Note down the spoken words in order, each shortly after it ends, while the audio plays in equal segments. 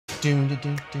They're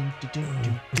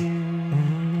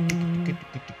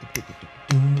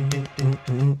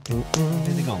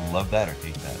gonna love that or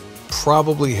hate that.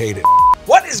 Probably hate it.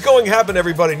 What is going to happen,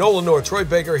 everybody? Nolan North, Troy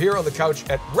Baker here on the couch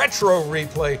at Retro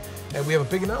Replay, and we have a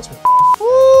big announcement.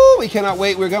 Woo, we cannot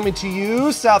wait. We're coming to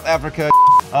you, South Africa,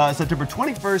 September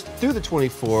 21st through the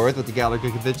 24th at the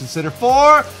Gallagher Convention Center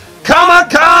for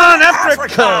Comic-Con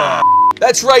Africa.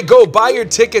 That's right. Go buy your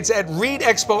tickets at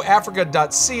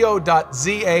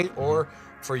readexpoafrica.co.za, or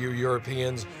for you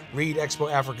Europeans,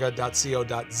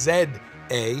 readexpoafrica.co.za.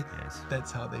 Yes.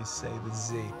 That's how they say the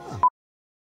Z.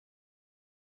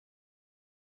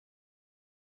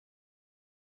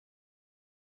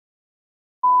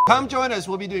 Come join us.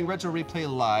 We'll be doing Retro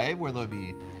Replay Live, where they'll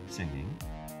be singing,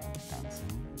 dancing,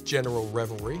 General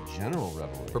revelry.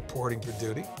 Reporting for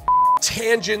duty.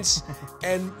 Tangents.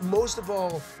 And most of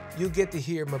all, you'll get to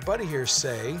hear my buddy here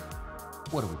say,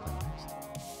 What are we playing?